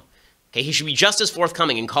Islam. Okay, he should be just as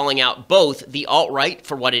forthcoming in calling out both the alt-right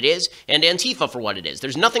for what it is and Antifa for what it is.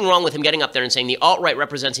 There's nothing wrong with him getting up there and saying the alt-right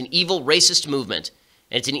represents an evil racist movement.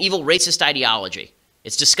 And it's an evil racist ideology.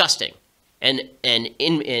 It's disgusting. And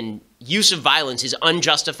use of violence is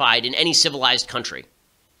unjustified in any civilized country.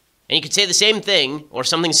 And you could say the same thing or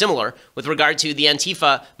something similar with regard to the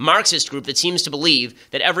Antifa Marxist group that seems to believe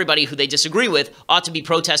that everybody who they disagree with ought to be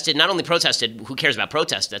protested, not only protested, who cares about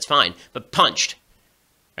protest, that's fine, but punched.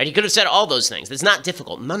 Right? He could have said all those things. That's not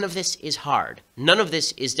difficult. None of this is hard. None of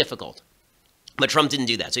this is difficult. But Trump didn't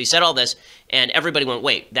do that. So he said all this, and everybody went,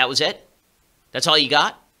 wait, that was it? That's all you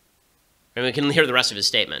got? And we can hear the rest of his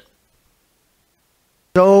statement.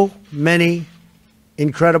 So many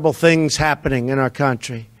incredible things happening in our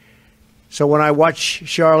country. So when I watch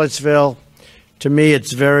Charlottesville, to me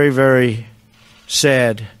it's very, very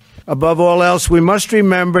sad. Above all else, we must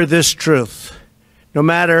remember this truth. No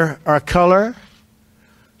matter our color,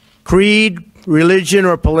 creed, religion,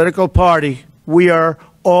 or political party, we are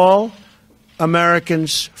all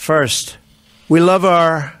Americans first. We love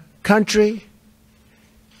our country.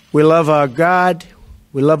 We love our God.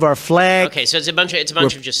 We love our flag. Okay, so it's a bunch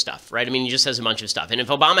of just stuff, right? I mean, he just says a bunch of stuff. And if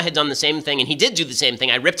Obama had done the same thing, and he did do the same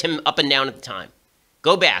thing, I ripped him up and down at the time.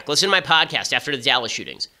 Go back, listen to my podcast after the Dallas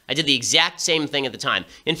shootings. I did the exact same thing at the time.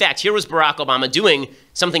 In fact, here was Barack Obama doing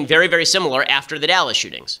something very, very similar after the Dallas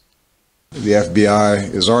shootings. The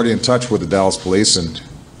FBI is already in touch with the Dallas police, and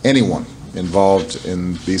anyone involved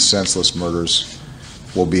in these senseless murders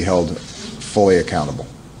will be held fully accountable.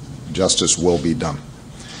 Justice will be done.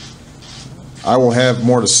 I will have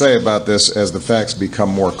more to say about this as the facts become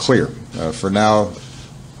more clear. For now,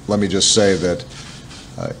 let me just say that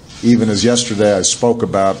even as yesterday I spoke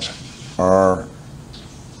about our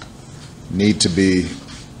need to be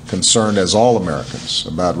concerned as all Americans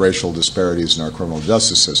about racial disparities in our criminal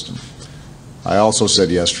justice system, I also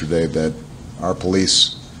said yesterday that our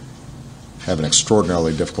police have an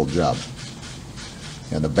extraordinarily difficult job,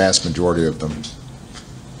 and the vast majority of them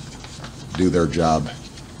do their job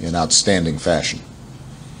in outstanding fashion.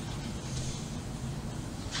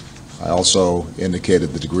 I also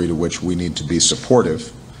indicated the degree to which we need to be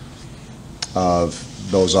supportive of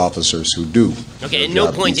those officers who do. Okay, at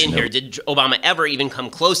no point in here did Obama ever even come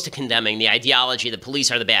close to condemning the ideology that police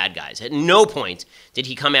are the bad guys. At no point did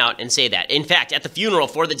he come out and say that. In fact, at the funeral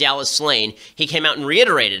for the Dallas slain, he came out and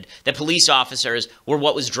reiterated that police officers were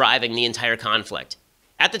what was driving the entire conflict.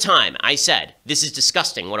 At the time, I said, this is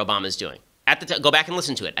disgusting what Obama's doing. Go back and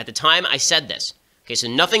listen to it. At the time, I said this. Okay, so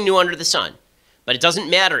nothing new under the sun. But it doesn't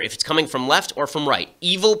matter if it's coming from left or from right.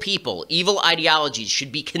 Evil people, evil ideologies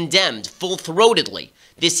should be condemned full-throatedly.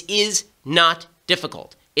 This is not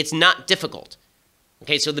difficult. It's not difficult.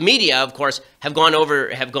 Okay, so the media, of course, have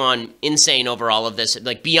gone insane over all of this,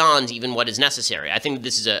 like beyond even what is necessary. I think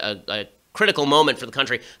this is a critical moment for the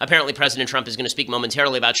country. Apparently, President Trump is going to speak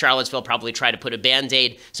momentarily about Charlottesville, probably try to put a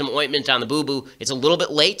Band-Aid, some ointment on the boo-boo. It's a little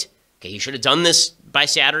bit late. Okay, he should have done this by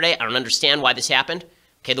Saturday. I don't understand why this happened.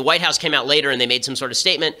 Okay, the White House came out later and they made some sort of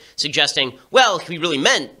statement suggesting, well, he really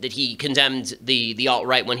meant that he condemned the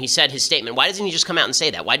alt-right when he said his statement. Why doesn't he just come out and say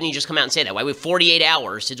that? Why didn't he just come out and say that? Why we have 48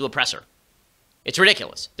 hours to do a presser? It's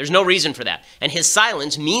ridiculous. There's no reason for that. And his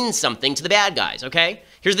silence means something to the bad guys, okay?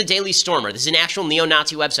 Here's the Daily Stormer. This is an actual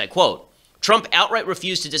neo-Nazi website. Quote, Trump outright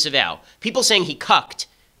refused to disavow. People saying he cucked.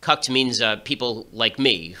 Cucked means people like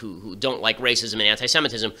me who don't like racism and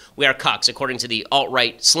anti-Semitism. We are cucks, according to the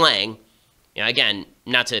alt-right slang. You know, again,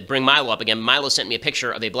 not to bring Milo up again, Milo sent me a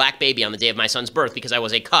picture of a black baby on the day of my son's birth because I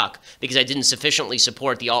was a cuck, because I didn't sufficiently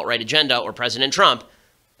support the alt-right agenda or President Trump.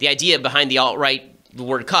 The idea behind the alt-right, the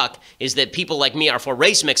word cuck, is that people like me are for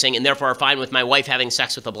race mixing and therefore are fine with my wife having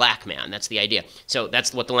sex with a black man. That's the idea. So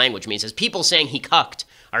that's what the language means. As people saying he cucked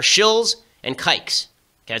are shills and kikes.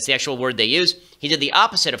 Okay, that's the actual word they use. He did the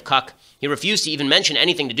opposite of cuck. He refused to even mention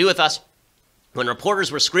anything to do with us. When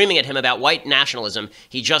reporters were screaming at him about white nationalism,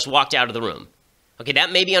 he just walked out of the room. Okay,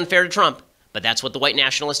 that may be unfair to Trump, but that's what the white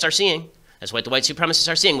nationalists are seeing. That's what the white supremacists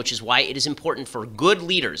are seeing, which is why it is important for good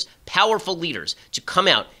leaders, powerful leaders, to come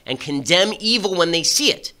out and condemn evil when they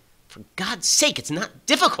see it. For God's sake, it's not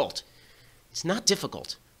difficult. It's not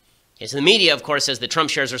difficult. Okay, so the media, of course, says that Trump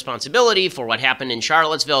shares responsibility for what happened in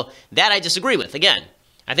Charlottesville. That I disagree with. Again,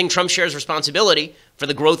 I think Trump shares responsibility for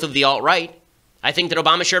the growth of the alt-right, I think that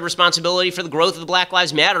Obama shared responsibility for the growth of the Black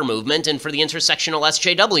Lives Matter movement and for the intersectional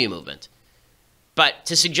SJW movement. But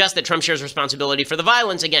to suggest that Trump shares responsibility for the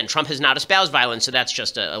violence, again, Trump has not espoused violence, so that's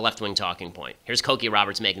just a left-wing talking point. Here's Cokie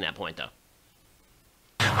Roberts making that point, though.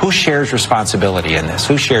 Who shares responsibility in this?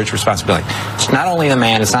 Who shares responsibility? It's not only the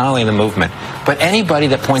man, it's not only the movement, but anybody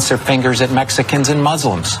that points their fingers at Mexicans and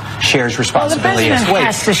Muslims shares responsibility. Well, the president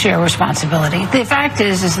has to share responsibility. The fact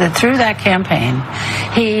is that through that campaign,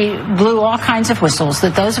 he blew all kinds of whistles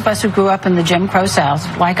that those of us who grew up in the Jim Crow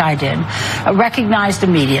South, like I did, recognized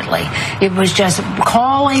immediately. It was just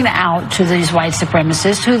calling out to these white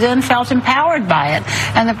supremacists who then felt empowered by it.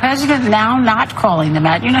 And the president now not calling them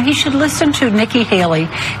out. You know, he should listen to Nikki Haley,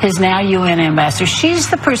 his now UN ambassador. She's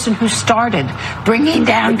the person who started bringing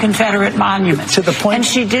down Confederate monuments. To the point. And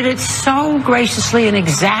she did it so graciously in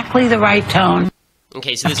exactly the right tone.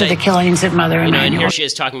 Okay, so after the killings at Mother Emanuel. And here she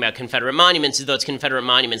is talking about Confederate monuments, as though it's Confederate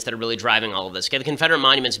monuments that are really driving all of this. Okay, the Confederate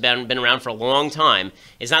monuments have been around for a long time.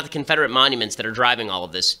 It's not the Confederate monuments that are driving all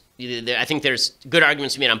of this. I think there's good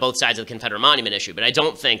arguments to be made on both sides of the Confederate monument issue, but I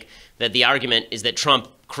don't think that the argument is that Trump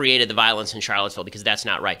created the violence in Charlottesville, because that's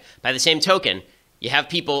not right. By the same token, you have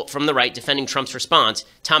people from the right defending Trump's response.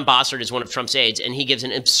 Tom Bossert is one of Trump's aides, and he gives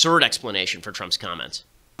an absurd explanation for Trump's comments.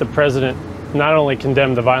 The president not only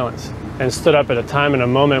condemned the violence and stood up at a time and a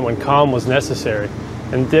moment when calm was necessary,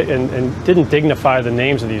 and didn't dignify the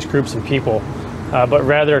names of these groups and people, but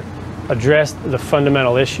rather addressed the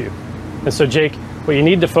fundamental issue. And so, Jake, what you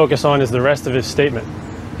need to focus on is the rest of his statement.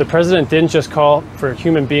 The president didn't just call for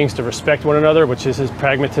human beings to respect one another, which is his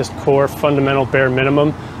pragmatist core, fundamental bare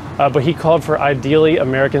minimum, but he called for, ideally,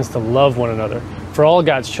 Americans to love one another, for all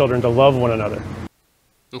God's children to love one another.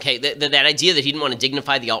 Okay, that idea that he didn't want to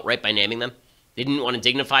dignify the alt-right by naming them, they didn't want to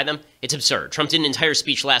dignify them, it's absurd. Trump did an entire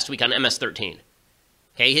speech last week on MS-13.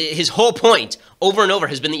 Okay, his whole point over and over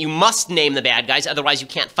has been that you must name the bad guys, otherwise you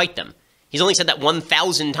can't fight them. He's only said that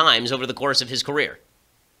 1,000 times over the course of his career.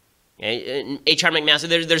 Okay, H.R. McMaster,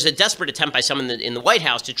 there's a desperate attempt by someone in the White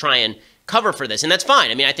House to try and cover for this, and that's fine.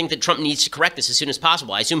 I mean, I think that Trump needs to correct this as soon as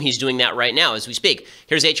possible. I assume he's doing that right now as we speak.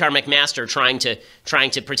 Here's H.R. McMaster trying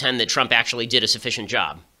to pretend that Trump actually did a sufficient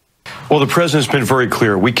job. Well, the president's been very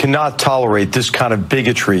clear. We cannot tolerate this kind of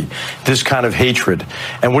bigotry, this kind of hatred.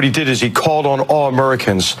 And what he did is he called on all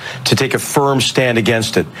Americans to take a firm stand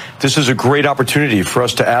against it. This is a great opportunity for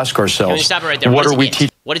us to ask ourselves, Can we stop it right there? What are we teaching?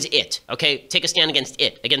 What is it? Okay, take a stand against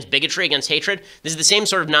it, against bigotry, against hatred. This is the same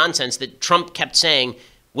sort of nonsense that Trump kept saying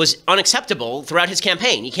was unacceptable throughout his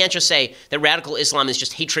campaign. You can't just say that radical Islam is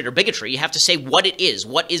just hatred or bigotry. You have to say what it is.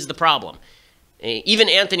 What is the problem? Even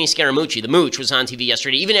Anthony Scaramucci, the Mooch, was on TV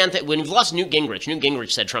yesterday. Even when we've lost Newt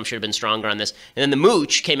Gingrich said Trump should have been stronger on this. And then the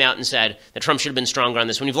Mooch came out and said that Trump should have been stronger on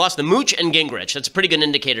this. When you've lost the Mooch and Gingrich, that's a pretty good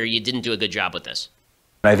indicator you didn't do a good job with this.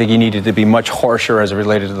 I think he needed to be much harsher as it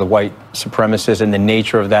related to the white supremacists and the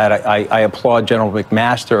nature of that. I applaud General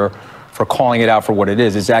McMaster for calling it out for what it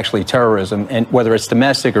is. It's actually terrorism, and whether it's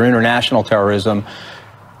domestic or international terrorism,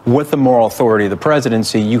 with the moral authority of the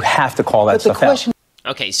presidency, you have to call that stuff out.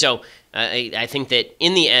 Okay, so I think that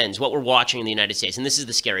in the end, what we're watching in the United States, and this is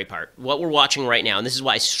the scary part, what we're watching right now, and this is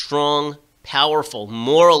why strong, powerful,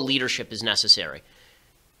 moral leadership is necessary.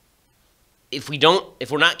 If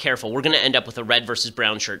we're not careful, we're going to end up with a red versus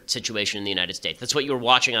brown shirt situation in the United States. That's what you're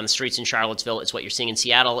watching on the streets in Charlottesville. It's what you're seeing in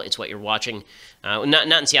Seattle. It's what you're watching, not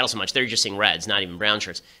in Seattle so much. They're just seeing reds, not even brown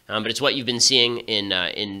shirts. But it's what you've been seeing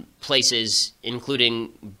in places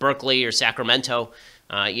including Berkeley or Sacramento.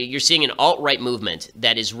 You're seeing an alt-right movement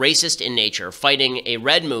that is racist in nature, fighting a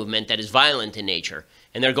red movement that is violent in nature,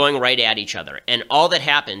 and they're going right at each other. And all that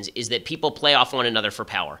happens is that people play off one another for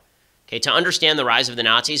power. Okay, to understand the rise of the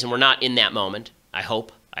Nazis, and we're not in that moment, I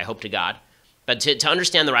hope to God, but to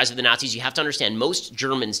understand the rise of the Nazis, you have to understand most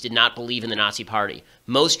Germans did not believe in the Nazi Party.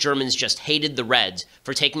 Most Germans just hated the Reds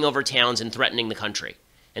for taking over towns and threatening the country.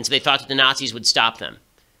 And so they thought that the Nazis would stop them.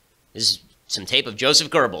 This is some tape of Joseph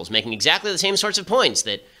Goebbels making exactly the same sorts of points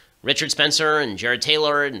that Richard Spencer and Jared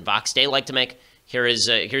Taylor and Vox Day like to make. Here's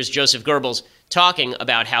Joseph Goebbels talking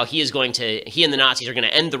about how he and the Nazis are going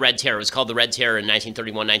to end the Red Terror. It was called the Red Terror in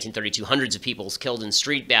 1931, 1932. Hundreds of people killed in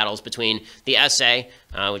street battles between the SA,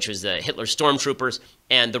 which was the Hitler stormtroopers,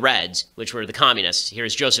 and the Reds, which were the communists.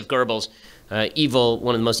 Here's Joseph Goebbels,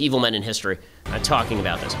 one of the most evil men in history, talking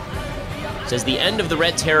about this. It says, the end of the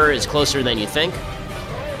Red Terror is closer than you think.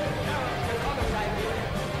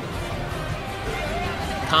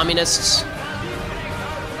 Communists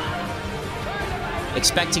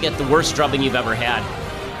expect to get the worst drubbing you've ever had.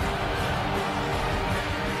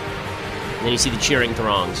 And then you see the cheering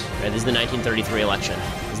throngs. Right? This is the 1933 election.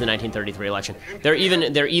 This is the 1933 election.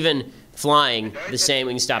 They're even flying the same.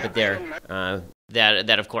 We can stop it there.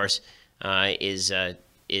 That of course is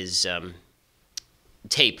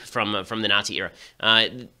tape from the Nazi era.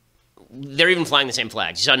 They're even flying the same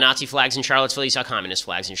flags. You saw Nazi flags in Charlottesville. You saw communist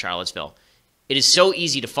flags in Charlottesville. It is so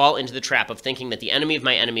easy to fall into the trap of thinking that the enemy of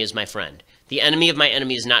my enemy is my friend. The enemy of my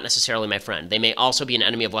enemy is not necessarily my friend. They may also be an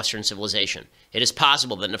enemy of Western civilization. It is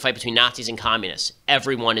possible that in a fight between Nazis and communists,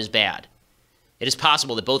 everyone is bad. It is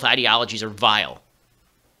possible that both ideologies are vile.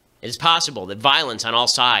 It is possible that violence on all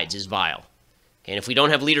sides is vile. And if we don't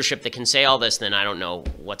have leadership that can say all this, then I don't know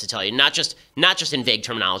what to tell you. Not just in vague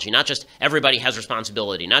terminology, not just everybody has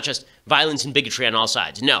responsibility, not just violence and bigotry on all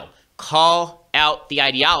sides. No, call out the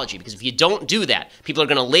ideology, because if you don't do that, people are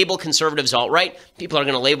going to label conservatives alt-right, people are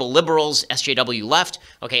going to label liberals SJW left,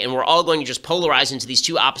 okay, and we're all going to just polarize into these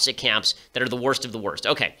two opposite camps that are the worst of the worst.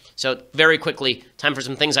 Okay, so very quickly, time for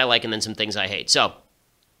some things I like and then some things I hate. So,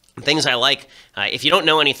 things I like, if you don't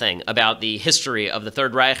know anything about the history of the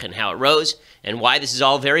Third Reich and how it rose and why this is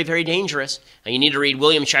all very, very dangerous, you need to read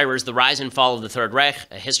William Shirer's The Rise and Fall of the Third Reich,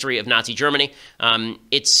 A History of Nazi Germany.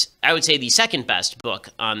 It's, I would say, the second best book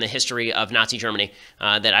on the history of Nazi Germany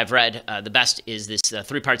that I've read. The best is this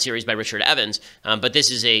three-part series by Richard Evans, but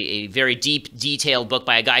this is a very deep, detailed book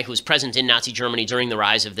by a guy who was present in Nazi Germany during the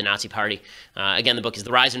rise of the Nazi Party. Again, the book is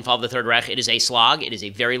The Rise and Fall of the Third Reich. It is a slog. It is a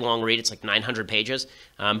very long read. It's like 900 pages,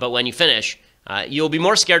 but when you finish, you'll be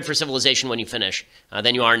more scared for civilization when you finish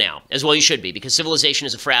than you are now, as well you should be, because civilization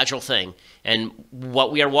is a fragile thing, and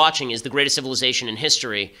what we are watching is the greatest civilization in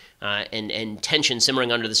history and tension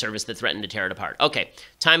simmering under the surface that threatened to tear it apart. Okay,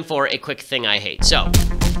 time for a quick thing I hate. So,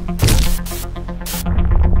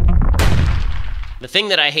 the thing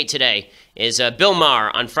that I hate today is Bill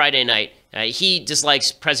Maher on Friday night. He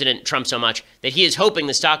dislikes President Trump so much that he is hoping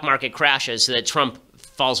the stock market crashes so that Trump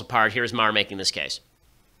falls apart. Here's Maher making this case.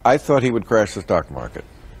 I thought he would crash the stock market,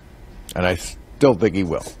 and I still think he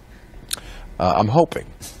will. I'm hoping,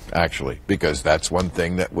 actually, because that's one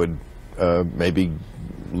thing that would maybe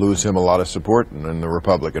lose him a lot of support in the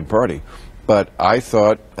Republican Party. But I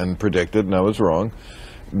thought and predicted, and I was wrong,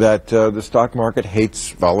 that the stock market hates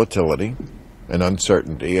volatility and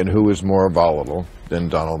uncertainty, and who is more volatile than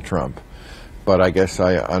Donald Trump? But I guess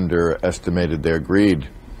I underestimated their greed,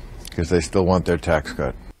 because they still want their tax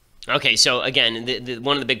cut. Okay, so again,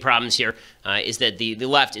 one of the big problems here is that the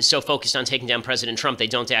left is so focused on taking down President Trump, they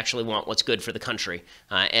don't actually want what's good for the country.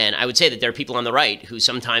 And I would say that there are people on the right who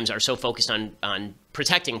sometimes are so focused on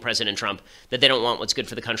protecting President Trump that they don't want what's good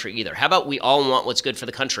for the country either. How about we all want what's good for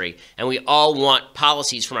the country, and we all want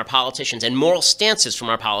policies from our politicians and moral stances from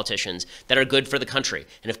our politicians that are good for the country.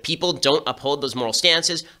 And if people don't uphold those moral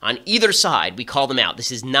stances on either side, we call them out.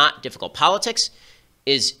 This is not difficult. Politics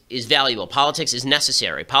is valuable. Politics is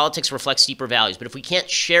necessary. Politics reflects deeper values. But if we can't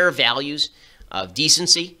share values of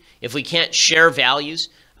decency, if we can't share values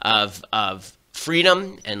of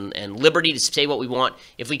freedom and liberty to say what we want,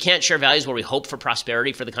 if we can't share values where we hope for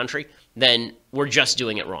prosperity for the country, then we're just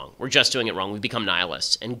doing it wrong. We're just doing it wrong. We've become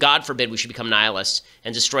nihilists. And God forbid we should become nihilists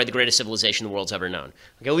and destroy the greatest civilization the world's ever known.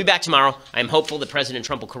 Okay, we'll be back tomorrow. I'm hopeful that President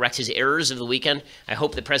Trump will correct his errors of the weekend. I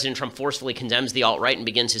hope that President Trump forcefully condemns the alt-right and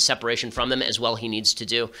begins his separation from them as well he needs to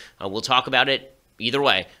do. We'll talk about it either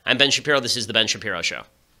way. I'm Ben Shapiro. This is The Ben Shapiro Show.